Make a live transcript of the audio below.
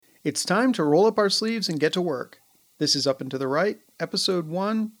It's time to roll up our sleeves and get to work. This is Up and to the Right, Episode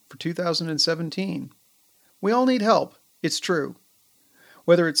 1 for 2017. We all need help, it's true.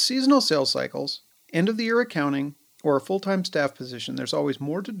 Whether it's seasonal sales cycles, end-of-the-year accounting, or a full-time staff position, there's always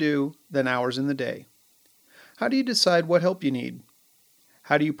more to do than hours in the day. How do you decide what help you need?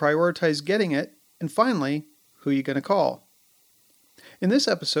 How do you prioritize getting it? And finally, who are you going to call? In this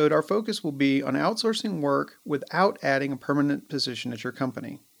episode, our focus will be on outsourcing work without adding a permanent position at your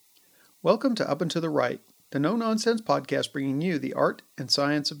company. Welcome to Up and to the Right, the no-nonsense podcast bringing you the art and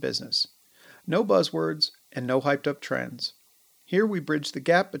science of business. No buzzwords and no hyped-up trends. Here we bridge the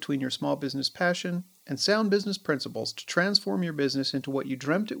gap between your small business passion and sound business principles to transform your business into what you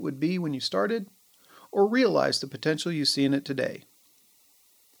dreamt it would be when you started, or realize the potential you see in it today.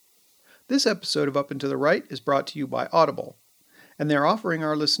 This episode of Up and to the Right is brought to you by Audible, and they're offering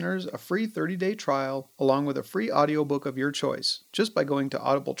our listeners a free 30-day trial along with a free audiobook of your choice just by going to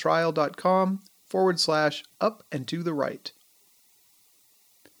audibletrial.com/up and to the right.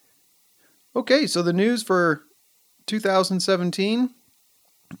 Okay, so the news for 2017,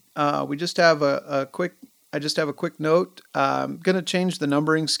 we just have I just have a quick note. I'm going to change the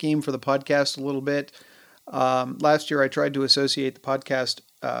numbering scheme for the podcast a little bit. Last year I tried to associate the podcast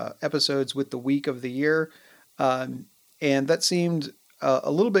episodes with the week of the year. And that seemed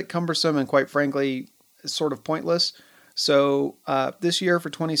a little bit cumbersome and quite frankly, sort of pointless. So this year for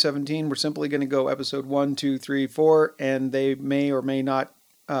 2017, we're simply going to go episode 1, 2, 3, 4, and they may or may not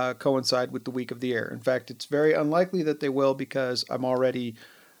coincide with the week of the year. In fact, it's very unlikely that they will because I'm already,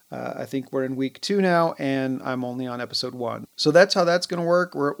 I think we're in week 2 now, and I'm only on episode 1. So that's how that's going to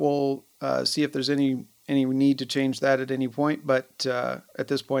work. We'll see if there's any need to change that at any point, but at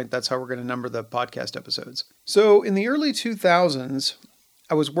this point, that's how we're going to number the podcast episodes. So in the early 2000s,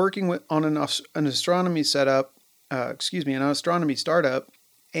 I was working on an astronomy setup, an astronomy startup,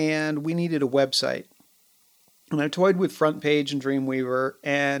 and we needed a website. And I toyed with FrontPage and Dreamweaver,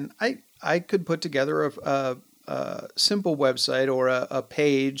 and I could put together a simple website or a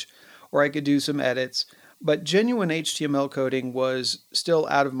page, or I could do some edits. But genuine HTML coding was still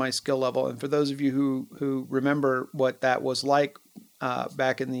out of my skill level. And for those of you who remember what that was like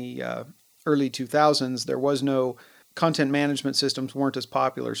back in the early 2000s, there was no content management systems weren't as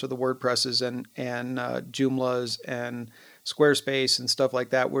popular. So the WordPresses and Joomlas and Squarespace and stuff like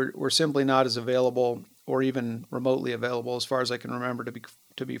that were simply not as available or even remotely available as far as I can remember,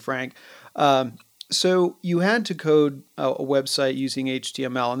 to be frank. So you had to code a website using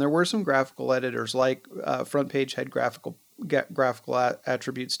HTML, and there were some graphical editors like FrontPage had graphical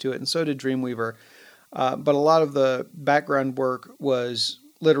attributes to it, and so did Dreamweaver. But a lot of the background work was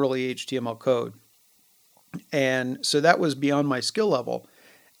literally HTML code. And so that was beyond my skill level.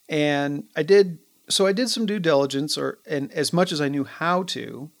 And I did some due diligence, and as much as I knew how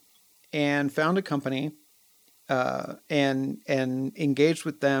to, and found a company and engaged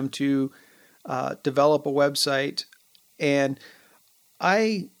with them to develop a website, and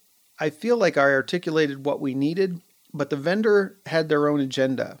I feel like I articulated what we needed, but the vendor had their own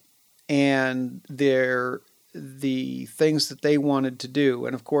agenda and the things that they wanted to do,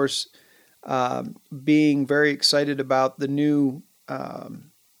 and of course, being very excited about the new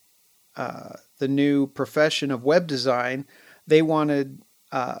profession of web design, they wanted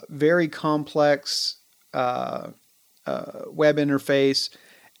very complex web interface,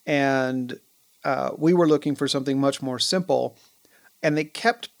 and we were looking for something much more simple, and they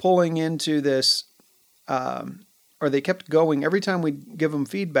kept pulling into this, or they kept going. Every time we'd give them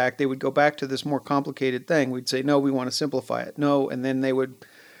feedback, they would go back to this more complicated thing. We'd say, no, we want to simplify it. No, and then they would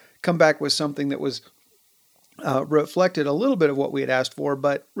come back with something that was reflected a little bit of what we had asked for,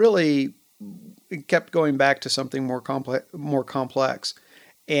 but really it kept going back to something more complex.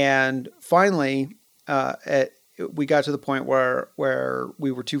 And finally, we got to the point where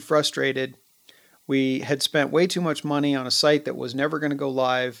we were too frustrated. We had spent way too much money on a site that was never going to go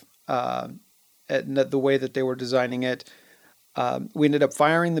live at the way that they were designing it. We ended up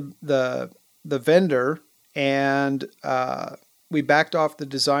firing the vendor, and we backed off the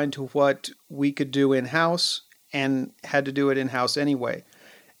design to what we could do in-house and had to do it in-house anyway.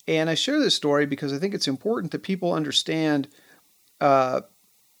 And I share this story because I think it's important that people understand how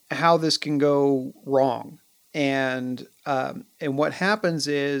this can go wrong. And what happens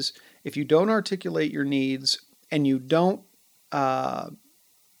is if you don't articulate your needs and you don't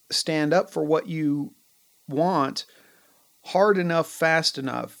stand up for what you want hard enough, fast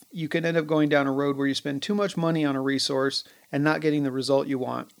enough, you can end up going down a road where you spend too much money on a resource and not getting the result you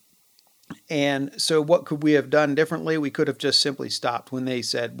want. And so what could we have done differently? We could have just simply stopped when they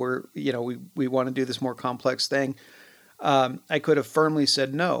said, we want to do this more complex thing. I could have firmly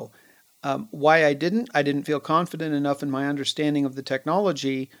said no. Why I didn't feel confident enough in my understanding of the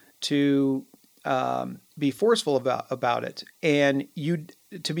technology to be forceful about it. And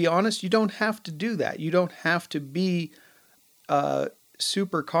to be honest, you don't have to do that. You don't have to be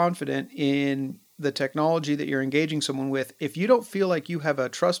super confident in the technology that you're engaging someone with. If you don't feel like you have a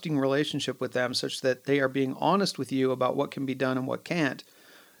trusting relationship with them such that they are being honest with you about what can be done and what can't,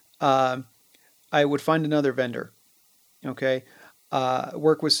 I would find another vendor. Okay.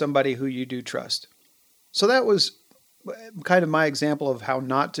 Work with somebody who you do trust. So that was kind of my example of how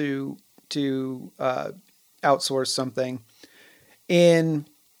not to outsource something. In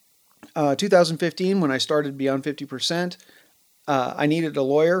 2015, when I started Beyond 50%, I needed a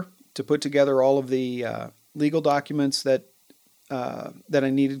lawyer to put together all of the legal documents that I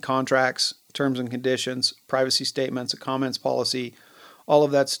needed: contracts, terms and conditions, privacy statements, a comments policy, all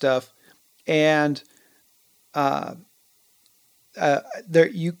of that stuff. And there,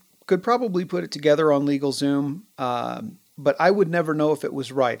 you could probably put it together on LegalZoom, but I would never know if it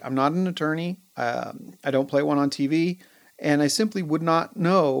was right. I'm not an attorney. I don't play one on TV, and I simply would not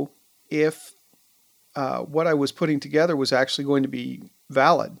know if what I was putting together was actually going to be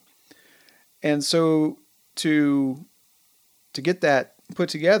valid. And so to get that put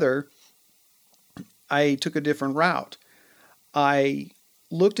together, I took a different route. I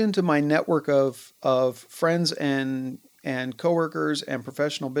looked into my network of friends and coworkers and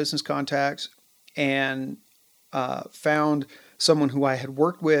professional business contacts, and found someone who I had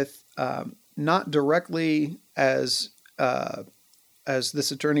worked with, not directly as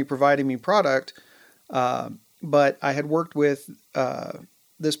this attorney providing me product, but I had worked with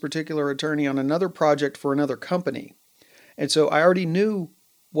this particular attorney on another project for another company. And so I already knew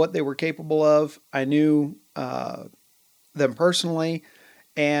what they were capable of. I knew them personally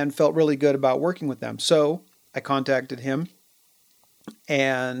and felt really good about working with them. So I contacted him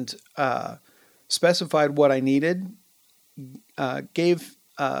and specified what I needed, gave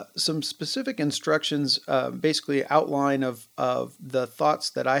some specific instructions, basically outline of the thoughts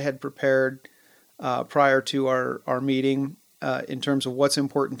that I had prepared prior to our meeting, in terms of what's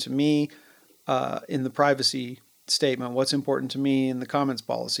important to me in the privacy statement, what's important to me in the comments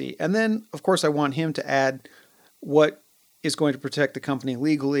policy. And then, of course, I want him to add what is going to protect the company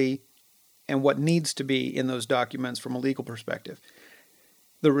legally and what needs to be in those documents from a legal perspective.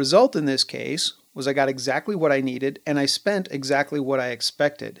 The result in this case was I got exactly what I needed, and I spent exactly what I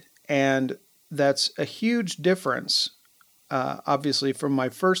expected. And that's a huge difference, obviously, from my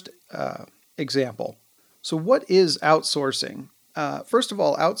first example. So what is outsourcing? First of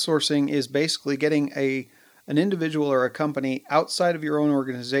all, outsourcing is basically getting an individual or a company outside of your own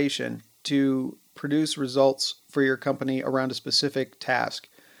organization to produce results for your company around a specific task.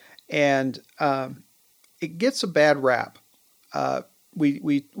 And it gets a bad rap.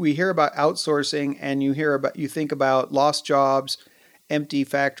 We hear about outsourcing, and you think about lost jobs, empty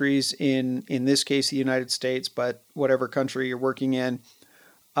factories in this case the United States, but whatever country you're working in,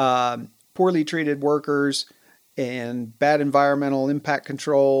 poorly treated workers, and bad environmental impact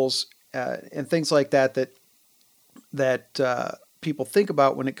controls, and things like that people think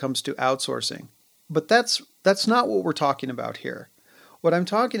about when it comes to outsourcing. But that's not what we're talking about here. What I'm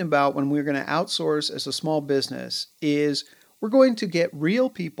talking about when we're going to outsource as a small business is we're going to get real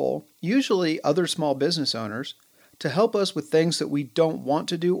people, usually other small business owners, to help us with things that we don't want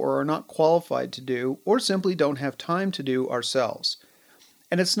to do or are not qualified to do or simply don't have time to do ourselves.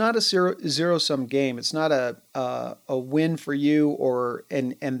 And it's not a zero-sum game. It's not a win for you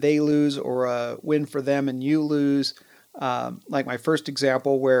and they lose, or a win for them and you lose. Like my first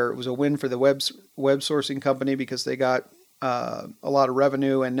example, where it was a win for the web sourcing company because they got a lot of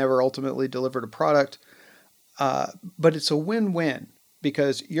revenue and never ultimately delivered a product. But it's a win-win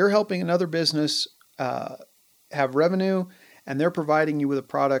because you're helping another business have revenue, and they're providing you with a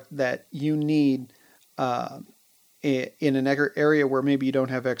product that you need in an area where maybe you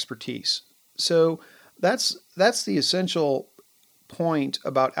don't have expertise. So that's the essential point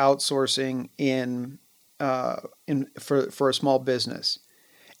about outsourcing for a small business.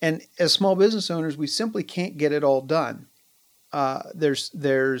 And as small business owners, we simply can't get it all done.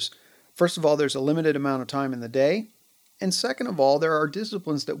 First of all, there's a limited amount of time in the day. And second of all, there are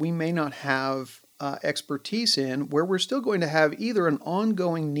disciplines that we may not have expertise in, where we're still going to have either an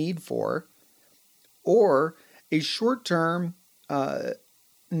ongoing need for or a short-term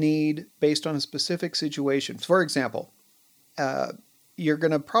need based on a specific situation. For example, you're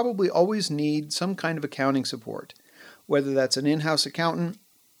going to probably always need some kind of accounting support, whether that's an in-house accountant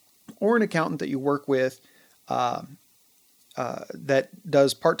or an accountant that you work with that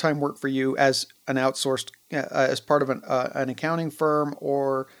does part-time work for you as an outsourced as part of an accounting firm,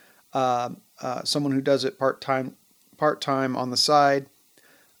 or someone who does it part-time on the side,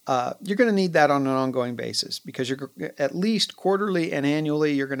 you're going to need that on an ongoing basis, because you're at least quarterly and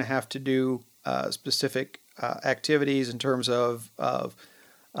annually you're going to have to do specific activities in terms of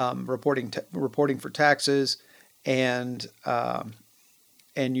reporting for taxes, and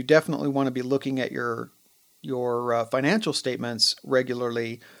you definitely want to be looking at your financial statements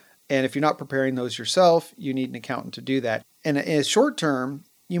regularly. And if you're not preparing those yourself, you need an accountant to do that. And in a short term,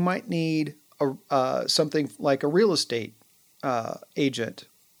 you might need something like a real estate agent.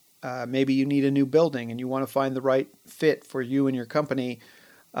 Maybe you need a new building and you want to find the right fit for you and your company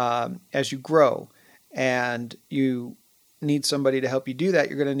as you grow, and you need somebody to help you do that.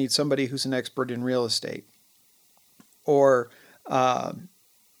 You're going to need somebody who's an expert in real estate. Or other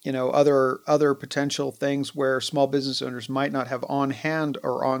potential things where small business owners might not have on hand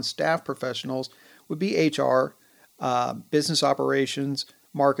or on staff professionals would be HR, business operations,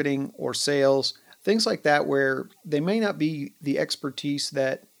 marketing, or sales, things like that, where they may not be the expertise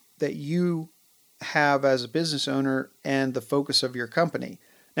that you have as a business owner and the focus of your company.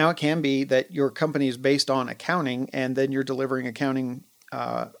 Now, it can be that your company is based on accounting, and then you're delivering accounting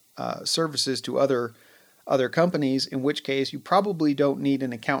services to other companies, in which case you probably don't need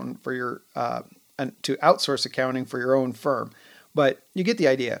an accountant for your to outsource accounting for your own firm. But you get the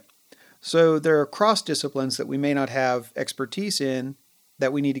idea. So there are cross disciplines that we may not have expertise in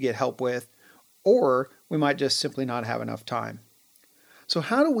that we need to get help with, or we might just simply not have enough time. So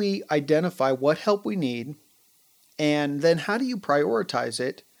how do we identify what help we need, and then how do you prioritize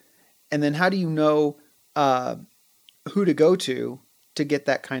it, and then how do you know who to go to get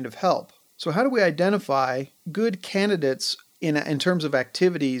that kind of help? So how do we identify good candidates in terms of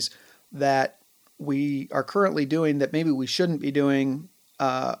activities that we are currently doing that maybe we shouldn't be doing,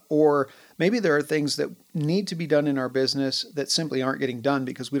 or maybe there are things that need to be done in our business that simply aren't getting done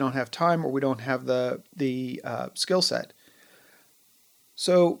because we don't have time, or we don't have the skill set.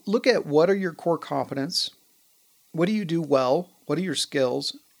 So look at, what are your core competence? What do you do well? What are your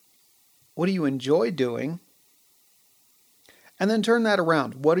skills? What do you enjoy doing? And then turn that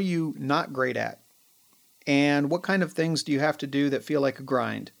around. What are you not great at? And what kind of things do you have to do that feel like a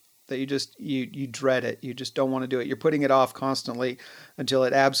grind? That you dread it. You just don't want to do it. You're putting it off constantly until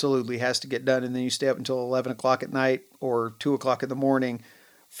it absolutely has to get done. And then you stay up until 11 o'clock at night or 2 o'clock in the morning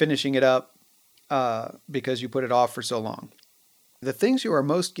finishing it up because you put it off for so long. The things you are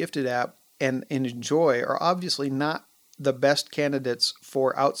most gifted at and enjoy are obviously not the best candidates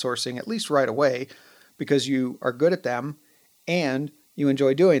for outsourcing, at least right away, because you are good at them and you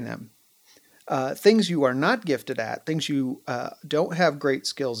enjoy doing them. Things you are not gifted at, things you don't have great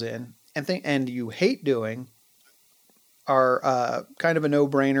skills in, and you hate doing, are kind of a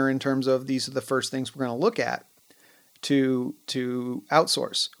no-brainer in terms of these are the first things we're going to look at to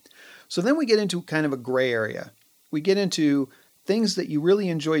outsource. So then we get into kind of a gray area. We get into things that you really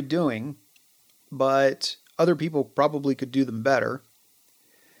enjoy doing, but other people probably could do them better,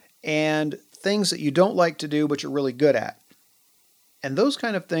 and things that you don't like to do but you're really good at. And those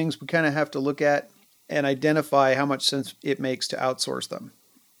kind of things we kind of have to look at and identify how much sense it makes to outsource them.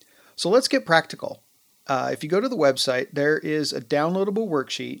 So let's get practical. If you go to the website, there is a downloadable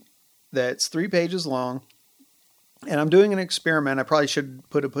worksheet that's 3 pages long. And I'm doing an experiment. I probably should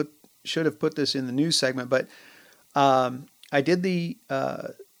have put this in the news segment, but I did the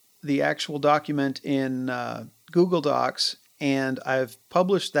actual document in Google Docs, and I've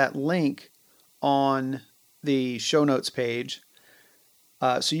published that link on the show notes page.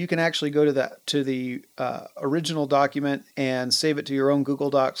 So you can actually go to the original document and save it to your own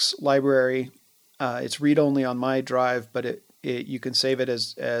Google Docs library. It's read-only on my drive, but you can save it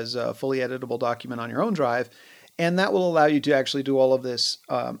as a fully editable document on your own drive, and that will allow you to actually do all of this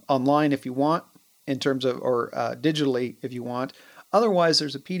online if you want, in terms of, or digitally if you want. Otherwise,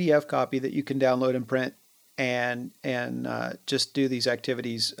 there's a PDF copy that you can download and print, and just do these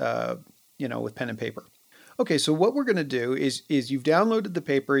activities, with pen and paper. Okay, so what we're going to do is you've downloaded the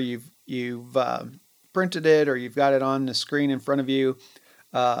paper, you've printed it, or you've got it on the screen in front of you,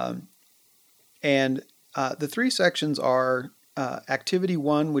 and the 3 sections are activity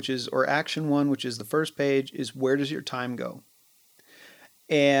 1, or action 1, which is the first page, is where does your time go?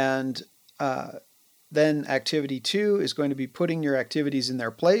 And then activity 2 is going to be putting your activities in their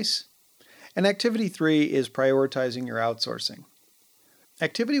place, and activity 3 is prioritizing your outsourcing.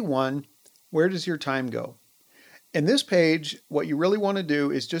 Activity 1, where does your time go? In this page, what you really want to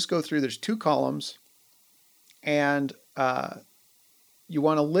do is just go through, there's 2 columns, and you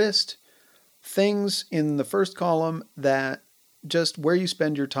want to list things in the first column that just where you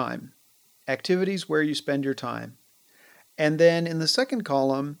spend your time. activities where you spend your time. And then in the second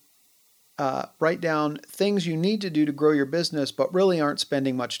column, write down things you need to do to grow your business but really aren't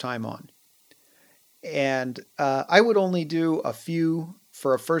spending much time on. And I would only do a few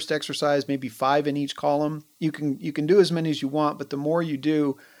for a first exercise, maybe 5 in each column. You can do as many as you want, but the more you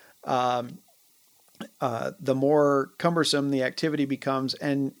do, the more cumbersome the activity becomes.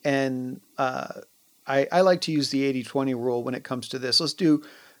 And I like to use the 80-20 rule when it comes to this. Let's do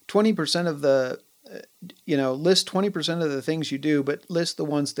 20% of the, list 20% of the things you do, but list the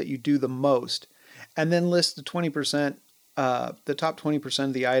ones that you do the most. And then list the 20%, the top 20%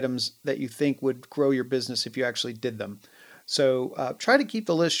 of the items that you think would grow your business if you actually did them. So try to keep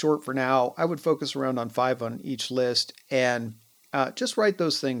the list short for now. I would focus around on 5 on each list and just write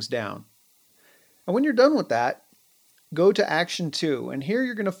those things down. And when you're done with that, go to action 2. And here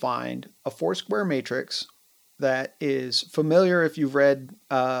you're going to find a 4-square matrix that is familiar if you've read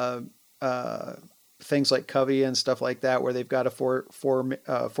things like Covey and stuff like that, where they've got a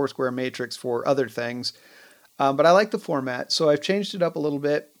 4-square matrix for other things. But I like the format, so I've changed it up a little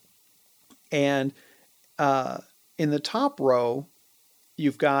bit. And in the top row,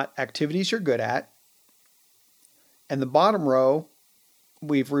 you've got activities you're good at. And the bottom row,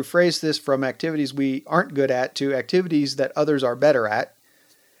 we've rephrased this from activities we aren't good at to activities that others are better at.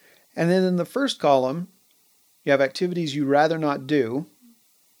 And then in the first column, you have activities you'd rather not do.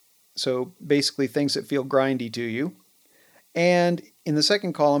 So basically things that feel grindy to you. And in the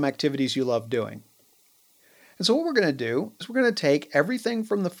second column, activities you love doing. And so what we're going to do is we're going to take everything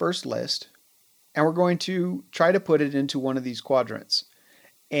from the first list and we're going to try to put it into one of these quadrants.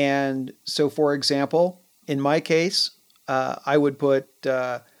 And so, for example, in my case, I would put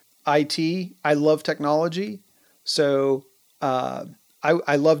IT. I love technology, so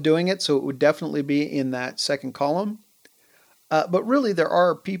I love doing it, so it would definitely be in that second column. But really, there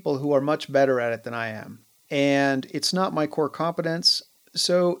are people who are much better at it than I am, and it's not my core competence,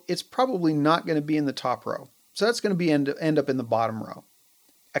 so it's probably not going to be in the top row. So that's going to be end up in the bottom row.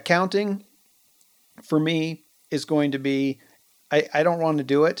 Accounting, for me, is going to be, I don't want to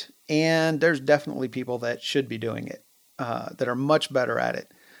do it, and there's definitely people that should be doing it, that are much better at it.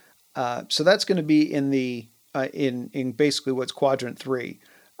 So that's going to be in the in basically what's quadrant 3,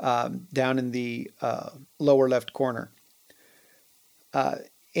 down in the lower left corner.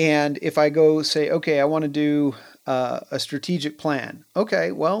 And if I go say, okay, I want to do a strategic plan.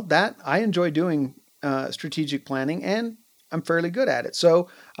 Okay, well, that I enjoy doing strategic planning, and I'm fairly good at it. So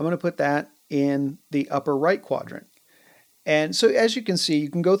I'm going to put that in the upper right quadrant. And so as you can see, you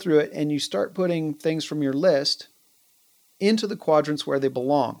can go through it and you start putting things from your list into the quadrants where they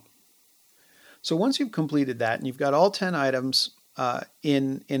belong. So once you've completed that and you've got all 10 items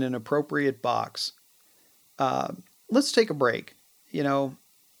in an appropriate box, let's take a break. It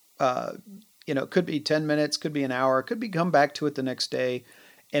could be 10 minutes, could be an hour, it could be come back to it the next day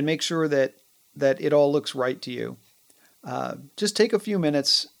and make sure that it all looks right to you. Just take a few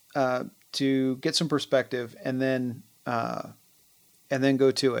minutes to get some perspective and then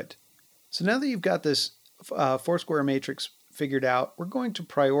go to it. So now that you've got this 4-square matrix figured out, we're going to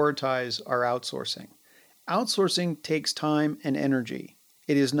prioritize our outsourcing. Outsourcing takes time and energy.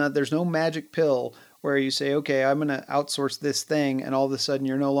 There's no magic pill where you say, okay, I'm going to outsource this thing, and all of a sudden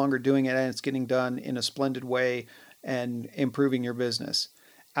you're no longer doing it and it's getting done in a splendid way and improving your business.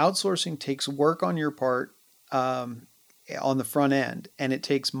 Outsourcing takes work on your part on the front end, and it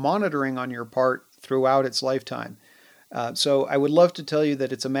takes monitoring on your part throughout its lifetime. So I would love to tell you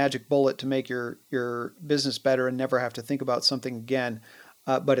that it's a magic bullet to make your business better and never have to think about something again,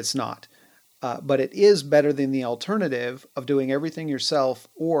 but it's not. But it is better than the alternative of doing everything yourself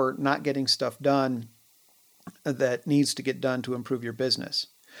or not getting stuff done that needs to get done to improve your business.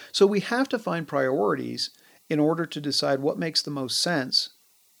 So we have to find priorities in order to decide what makes the most sense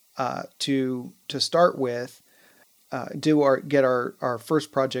to start with, get our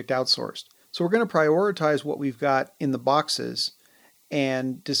first project outsourced. So we're going to prioritize what we've got in the boxes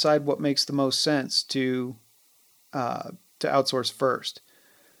and decide what makes the most sense to outsource first.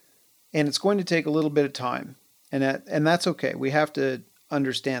 And it's going to take a little bit of time, and that's okay. We have to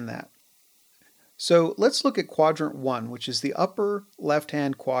understand that. So let's look at quadrant 1, which is the upper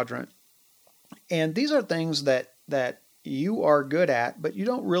left-hand quadrant. And these are things that you are good at, but you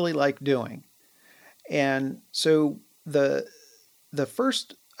don't really like doing. And so the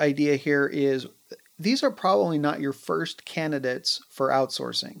first idea here is these are probably not your first candidates for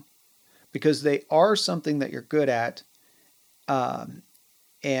outsourcing because they are something that you're good at. So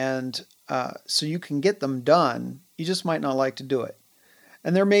you can get them done. You just might not like to do it.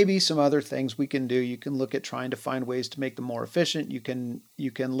 And there may be some other things we can do. You can look at trying to find ways to make them more efficient. You can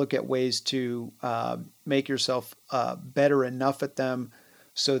look at ways to make yourself better enough at them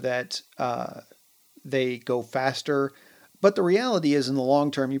so that they go faster. But the reality is, in the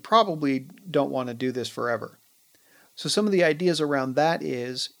long term, you probably don't want to do this forever. So some of the ideas around that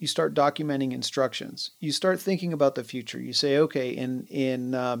is you start documenting instructions. You start thinking about the future. You say, okay,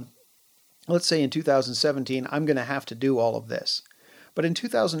 let's say in 2017, I'm going to have to do all of this. But in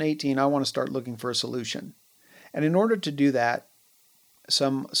 2018, I want to start looking for a solution. And in order to do that,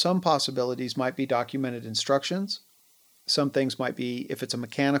 some possibilities might be documented instructions. Some things might be, if it's a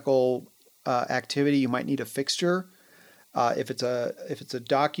mechanical activity, you might need a fixture. If it's a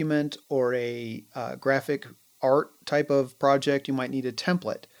document or a graphic art type of project, you might need a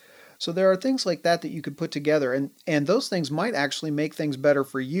template. So there are things like that you could put together, and those things might actually make things better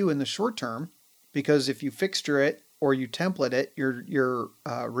for you in the short term, because if you fixture it or you template it, you're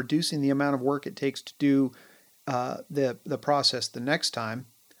reducing the amount of work it takes to do the process the next time,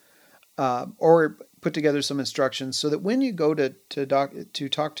 or put together some instructions so that when you go to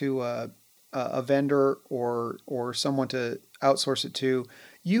talk to a vendor or someone to outsource it to,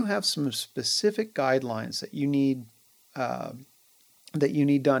 you have some specific guidelines that you need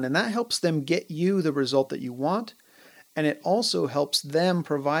done, and that helps them get you the result that you want, and it also helps them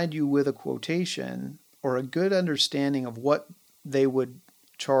provide you with a quotation or a good understanding of what they would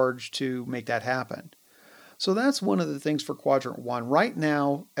charge to make that happen. So that's one of the things for quadrant 1. Right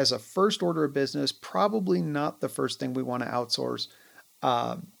now, as a first order of business, probably not the first thing we want to outsource,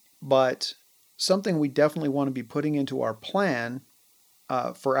 but something we definitely want to be putting into our plan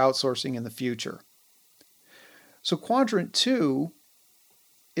for outsourcing in the future. So quadrant 2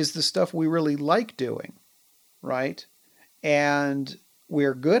 is the stuff we really like doing, right? And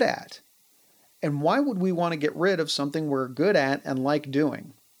we're good at. And why would we want to get rid of something we're good at and like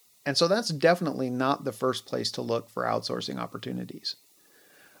doing? And so that's definitely not the first place to look for outsourcing opportunities.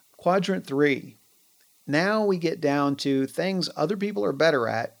 Quadrant 3. Now we get down to things other people are better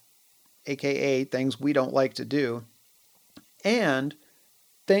at, aka things we don't like to do, and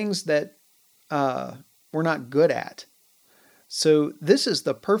things that we're not good at. So this is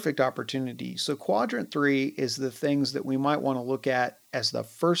the perfect opportunity. So quadrant 3 is the things that we might want to look at as the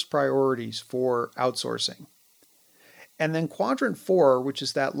first priorities for outsourcing. And then quadrant 4, which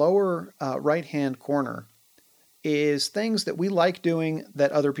is that lower right-hand corner, is things that we like doing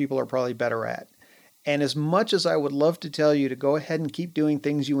that other people are probably better at. And as much as I would love to tell you to go ahead and keep doing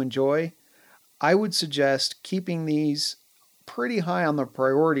things you enjoy, I would suggest keeping these pretty high on the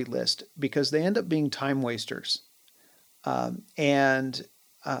priority list, because they end up being time wasters.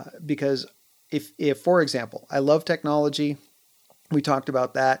 Because if, for example, I love technology, we talked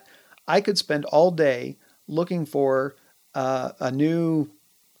about that, I could spend all day looking for a new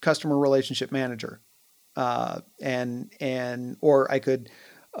customer relationship manager, or I could,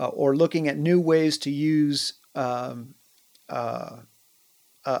 or looking at new ways to use a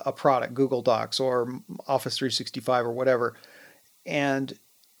product, Google Docs or Office 365 or whatever. And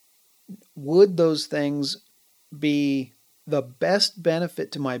would those things be the best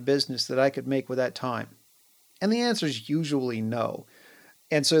benefit to my business that I could make with that time? And the answer is usually no.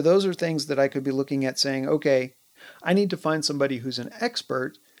 And so those are things that I could be looking at saying, okay, I need to find somebody who's an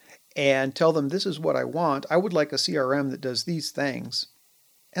expert and tell them this is what I want. I would like a CRM that does these things,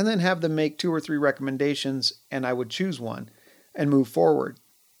 and then have them make 2 or 3 recommendations, and I would choose one and move forward.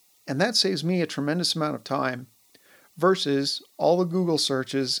 And that saves me a tremendous amount of time versus all the Google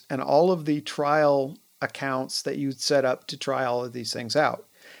searches and all of the trial accounts that you'd set up to try all of these things out.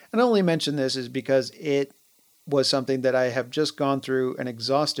 And I only mention this is because it was something that I have just gone through an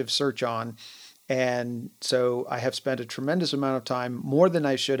exhaustive search on. And so I have spent a tremendous amount of time, more than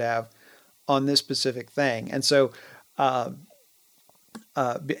I should have, on this specific thing. And so, so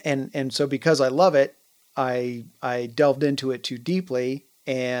because I love it, I delved into it too deeply.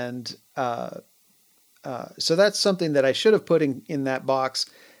 And so that's something that I should have put in that box.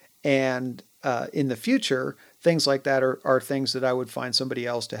 And in the future, things like that are things that I would find somebody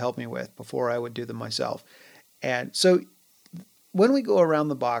else to help me with before I would do them myself. And so when we go around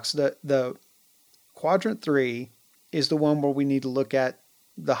the box, the quadrant 3 is the one where we need to look at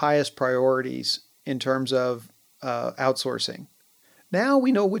the highest priorities in terms of outsourcing. Now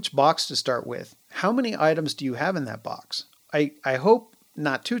we know which box to start with. How many items do you have in that box? I hope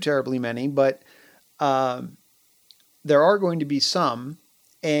not too terribly many, but there are going to be some.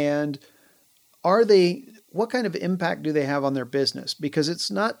 And what kind of impact do they have on their business? Because it's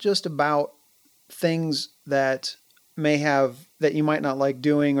not just about things that that you might not like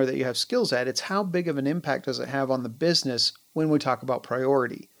doing or that you have skills at. It's how big of an impact does it have on the business when we talk about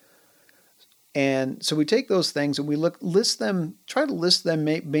priority. And so we take those things and we try to list them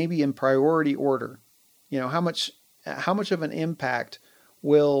maybe in priority order. How much of an impact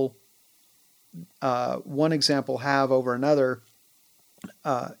will one example have over another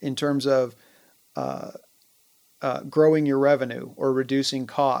in terms of growing your revenue or reducing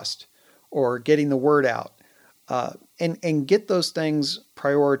cost or getting the word out, and get those things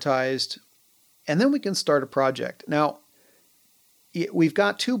prioritized, and then we can start a project. Now, we've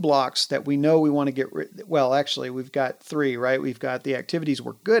got 2 blocks that we know we want to get rid. Well, actually, we've got 3, right? We've got the activities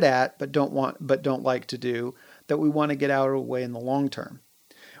we're good at but don't like to do that we want to get out of the way in the long term.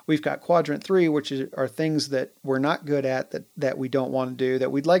 We've got quadrant 3, which are things that we're not good at that we don't want to do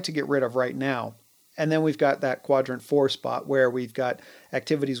that we'd like to get rid of right now. And then we've got that quadrant 4 spot where we've got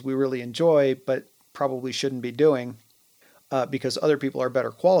activities we really enjoy but probably shouldn't be doing because other people are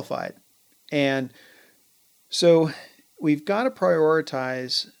better qualified. And so we've got to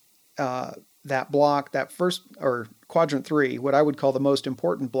prioritize that block, that first, or quadrant 3, what I would call the most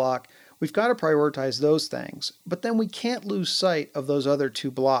important block. We've got to prioritize those things. But then we can't lose sight of those other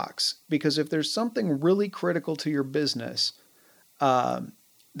 2 blocks, because if there's something really critical to your business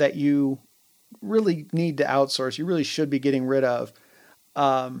that you really need to outsource, you really should be getting rid of,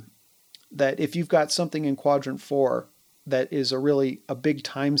 that if you've got something in quadrant 4 that is a big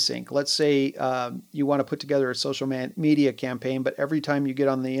time sink. Let's say you want to put together a social media campaign, but every time you get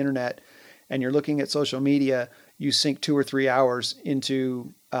on the internet and you're looking at social media, you sink 2 or 3 hours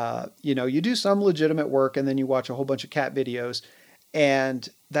into, you do some legitimate work and then you watch a whole bunch of cat videos, and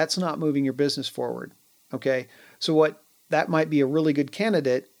that's not moving your business forward. Okay. So that might be a really good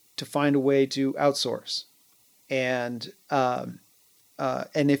candidate to find a way to outsource. And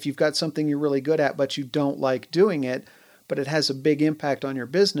if you've got something you're really good at, but you don't like doing it, but it has a big impact on your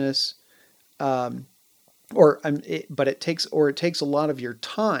business, it takes a lot of your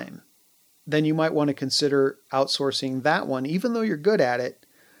time, then you might want to consider outsourcing that one, even though you're good at it.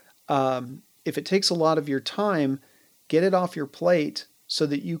 If it takes a lot of your time, get it off your plate so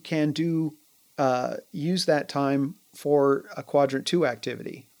that you can use that time for a quadrant 2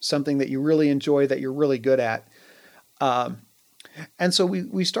 activity, something that you really enjoy, that you're really good at. And so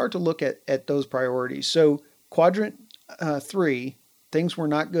we start to look at those priorities. So quadrant 3, things we're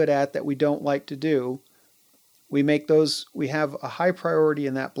not good at that we don't like to do, we have a high priority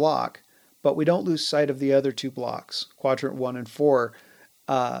in that block, but we don't lose sight of the other 2 blocks, quadrant 1 and 4.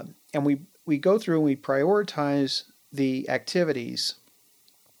 And we go through and we prioritize the activities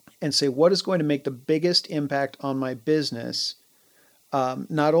and say, what is going to make the biggest impact on my business,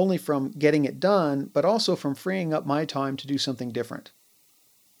 not only from getting it done, but also from freeing up my time to do something different.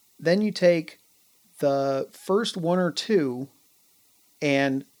 Then you take the first 1 or 2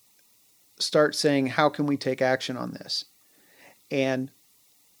 and start saying, how can we take action on this? And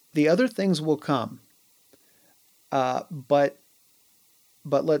the other things will come. But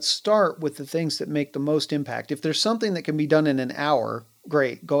let's start with the things that make the most impact. If there's something that can be done in an hour,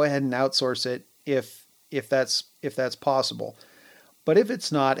 great, go ahead and outsource it if that's possible. But if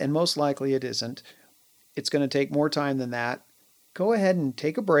it's not, and most likely it isn't, it's going to take more time than that. Go ahead and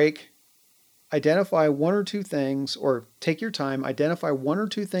take a break. Identify 1 or 2 things, or take your time, identify 1 or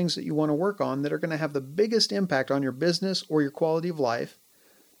 2 things that you want to work on that are going to have the biggest impact on your business or your quality of life,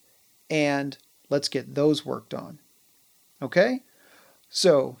 and let's get those worked on. Okay?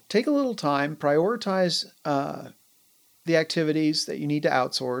 So take a little time, prioritize the activities that you need to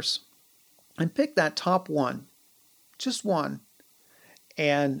outsource, and pick that top 1, just 1.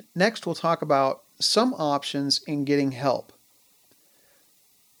 And next we'll talk about some options in getting help.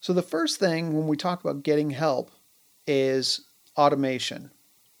 So the first thing when we talk about getting help is automation.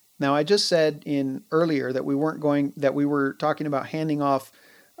 Now, I just said earlier that we were talking about handing off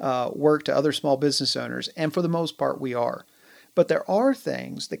work to other small business owners, and for the most part we are. But there are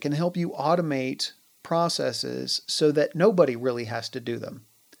things that can help you automate processes so that nobody really has to do them.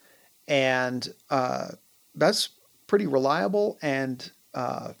 And that's pretty reliable and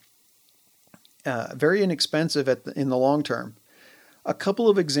very inexpensive in the long term. A couple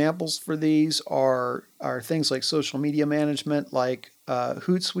of examples for these are things like social media management, like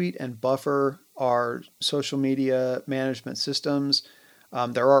Hootsuite and Buffer are social media management systems.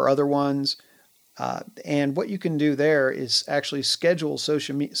 There are other ones. And what you can do there is actually schedule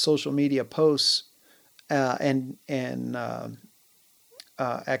social media posts and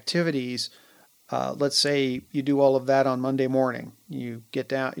activities. Let's say you do all of that on Monday morning. You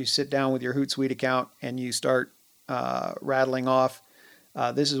sit down with your Hootsuite account, and you start rattling off,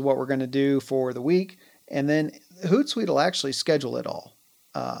 this is what we're going to do for the week, And then Hootsuite will actually schedule it all.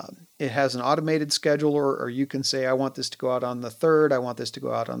 It has an automated scheduler, or you can say, I want this to go out on the 3rd, I want this to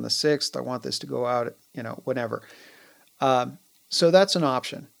go out on the 6th, I want this to go out, whenever. So that's an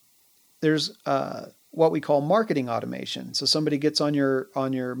option. There's what we call marketing automation. So somebody gets on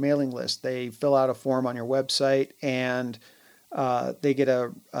your mailing list, they fill out a form on your website, and they get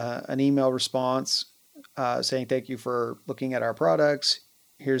an email response saying, thank you for looking at our products.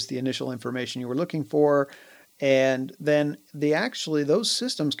 Here's the initial information you were looking for. And then those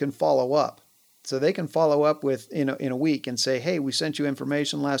systems can follow up. So they can follow up with in a week and say, hey, we sent you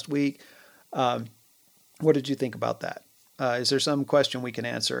information last week. What did you think about that? Is there some question we can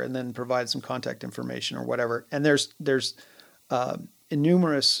answer? And then provide some contact information or whatever. And there's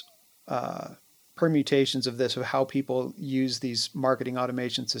numerous permutations of this, of how people use these marketing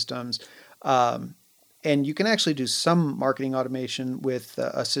automation systems. And you can actually do some marketing automation with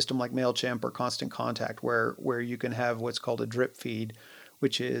a system like MailChimp or Constant Contact, where you can have what's called a drip feed,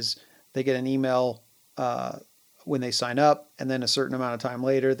 which is they get an email when they sign up, and then a certain amount of time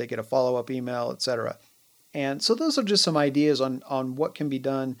later, they get a follow-up email, etc. And so those are just some ideas on what can be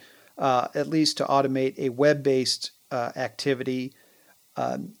done, at least to automate a web-based activity.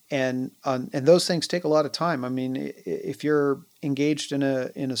 And those things take a lot of time. I mean, if you're engaged in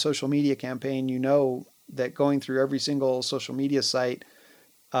a social media campaign, you know that going through every single social media site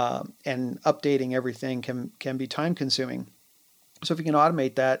and updating everything can be time consuming. So if you can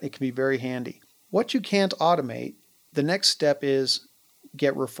automate that, it can be very handy. What you can't automate, the next step is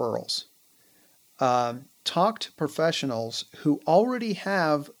get referrals. Talk to professionals who already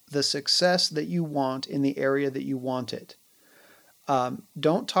have the success that you want in the area that you want it.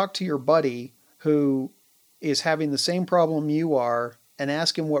 Don't talk to your buddy who is having the same problem you are and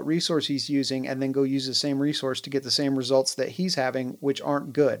ask him what resource he's using, and then go use the same resource to get the same results that he's having, which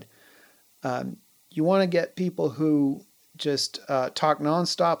aren't good. You want to get people who just talk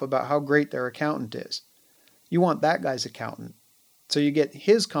nonstop about how great their accountant is. You want that guy's accountant. So you get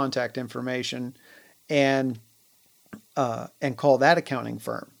his contact information and call that accounting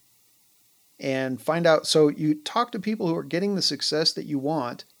firm and find out. So you talk to people who are getting the success that you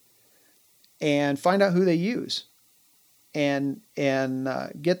want and find out who they use and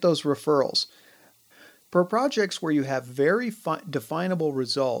get those referrals. For projects where you have very definable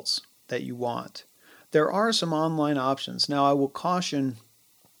results that you want, there are some online options. Now, I'll caution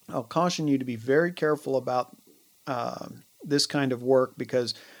you to be very careful about this kind of work,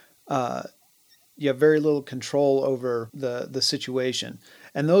 because you have very little control over the situation.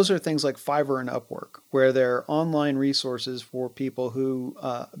 And those are things like Fiverr and Upwork, where they're online resources for people who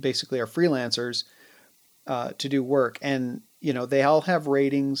basically are freelancers to do work. And, they all have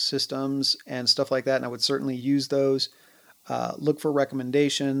ratings systems and stuff like that, and I would certainly use those. Look for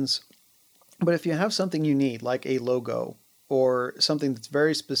recommendations. But if you have something you need, like a logo or something that's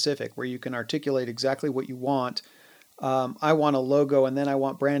very specific, where you can articulate exactly what you want, I want a logo, and then I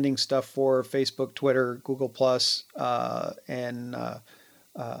want branding stuff for Facebook, Twitter, Google+, and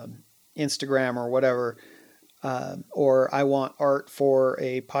Instagram or whatever. Or I want art for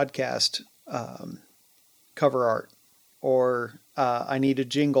a podcast cover art. Or I need a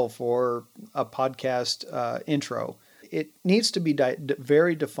jingle for a podcast intro. It needs to be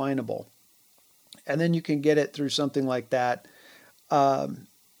very definable. And then you can get it through something like that.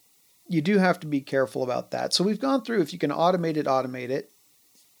 You do have to be careful about that. So we've gone through, if you can automate it.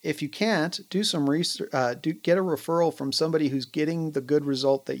 If you can't, do some research, get a referral from somebody who's getting the good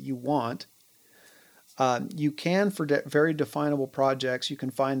result that you want. You can, for very definable projects, you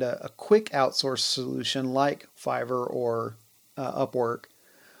can find a quick outsource solution like Fiverr or Upwork.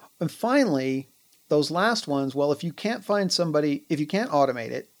 And finally, those last ones, well, if you can't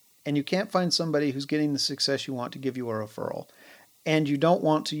automate it, and you can't find somebody who's getting the success you want to give you a referral, and you don't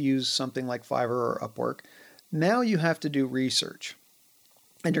want to use something like Fiverr or Upwork, now you have to do research.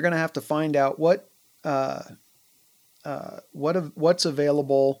 And you're going to have to find out what's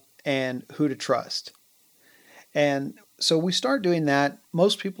available and who to trust. And so we start doing that.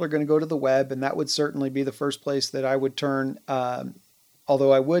 Most people are going to go to the web, and that would certainly be the first place that I would turn.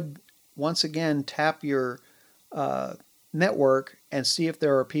 Although I would, once again, tap your network and see if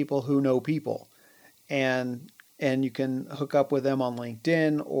there are people who know people. And you can hook up with them on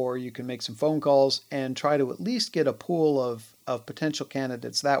LinkedIn, or you can make some phone calls and try to at least get a pool of potential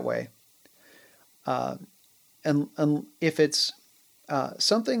candidates that way. And if it's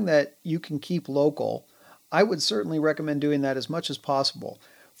something that you can keep local, I would certainly recommend doing that as much as possible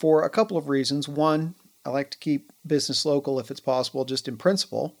for a couple of reasons. One, I like to keep business local if it's possible, just in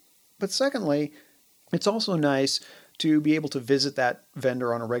principle. But secondly, it's also nice to be able to visit that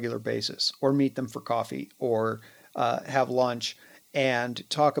vendor on a regular basis or meet them for coffee or have lunch and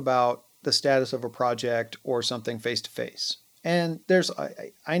talk about the status of a project or something face to face. And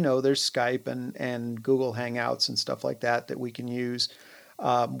I know there's Skype and Google Hangouts and stuff like that we can use,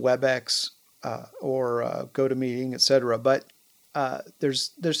 WebEx or GoToMeeting, etc. But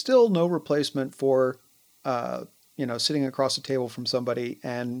there's still no replacement for sitting across a table from somebody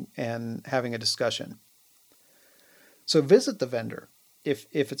and having a discussion. So visit the vendor if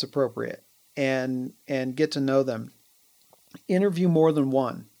it's appropriate and get to know them. Interview more than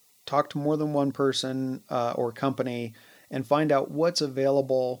one. Talk to more than one person or company and find out what's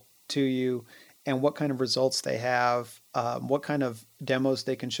available to you and what kind of results they have, what kind of demos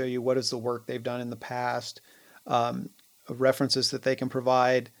they can show you, what is the work they've done in the past, references that they can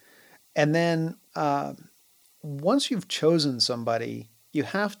provide. And then once you've chosen somebody, you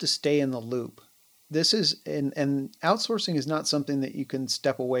have to stay in the loop. This is, and outsourcing is not something that you can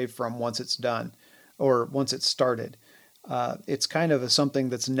step away from once it's done or once it's started. It's kind of something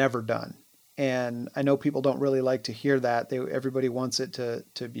that's never done. And I know people don't really like to hear that. Everybody wants it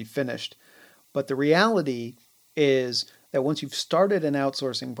to be finished. But the reality is that once you've started an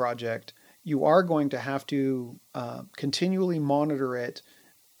outsourcing project, you are going to have to continually monitor it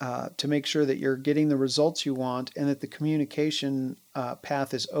to make sure that you're getting the results you want and that the communication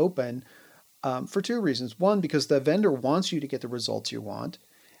path is open for two reasons. One, because the vendor wants you to get the results you want,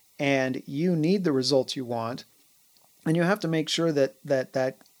 and you need the results you want. And you have to make sure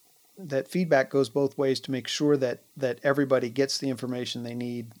that feedback goes both ways to make sure that everybody gets the information they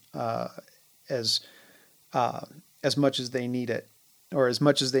need as much as they need it, or as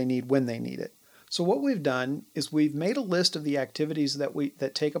much as they need when they need it. So what we've done is we've made a list of the activities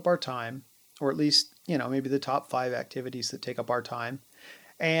that take up our time, or at least maybe the top 5 activities that take up our time,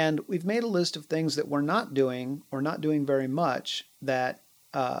 and we've made a list of things that we're not doing or not doing very much that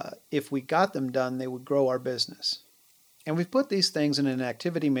if we got them done, they would grow our business. And we've put these things in an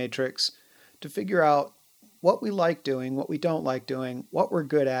activity matrix to figure out what we like doing, what we don't like doing, what we're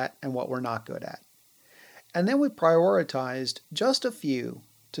good at, and what we're not good at. And then we prioritized just a few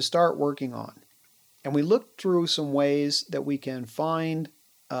to start working on. And we looked through some ways that we can find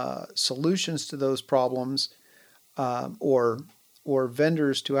solutions to those problems or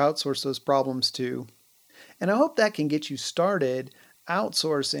vendors to outsource those problems to. And I hope that can get you started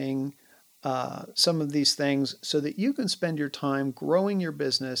outsourcing some of these things so that you can spend your time growing your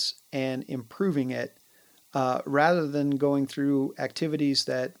business and improving it rather than going through activities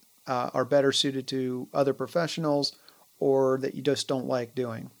that are better suited to other professionals or that you just don't like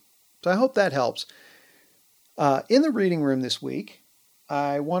doing. So I hope that helps. In the reading room this week,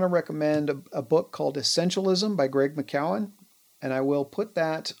 I want to recommend a book called Essentialism by Greg McKeown, and I will put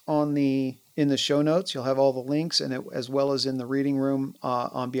that in the show notes. You'll have all the links in it, as well as in the reading room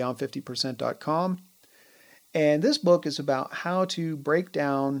on beyond50percent.com. And this book is about how to break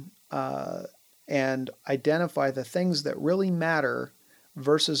down and identify the things that really matter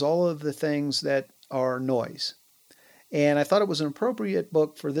versus all of the things that are noise. And I thought it was an appropriate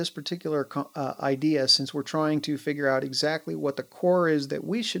book for this particular idea, since we're trying to figure out exactly what the core is that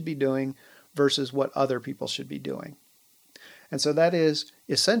we should be doing versus what other people should be doing. And so that is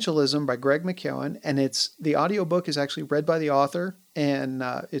Essentialism by Greg McKeown, and the audiobook is actually read by the author, and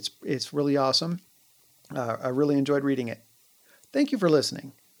it's really awesome. I really enjoyed reading it. Thank you for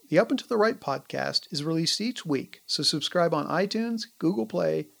listening. The Up and to the Right podcast is released each week, so subscribe on iTunes, Google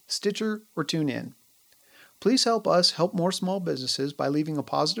Play, Stitcher, or TuneIn. Please help us help more small businesses by leaving a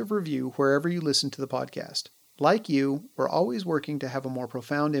positive review wherever you listen to the podcast. Like you, we're always working to have a more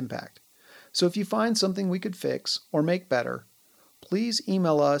profound impact. So if you find something we could fix or make better, please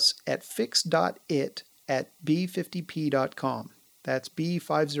email us at fix.it@b50p.com. That's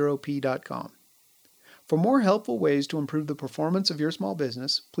b50p.com. For more helpful ways to improve the performance of your small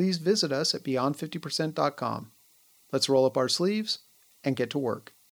business, please visit us at beyond50percent.com. Let's roll up our sleeves and get to work.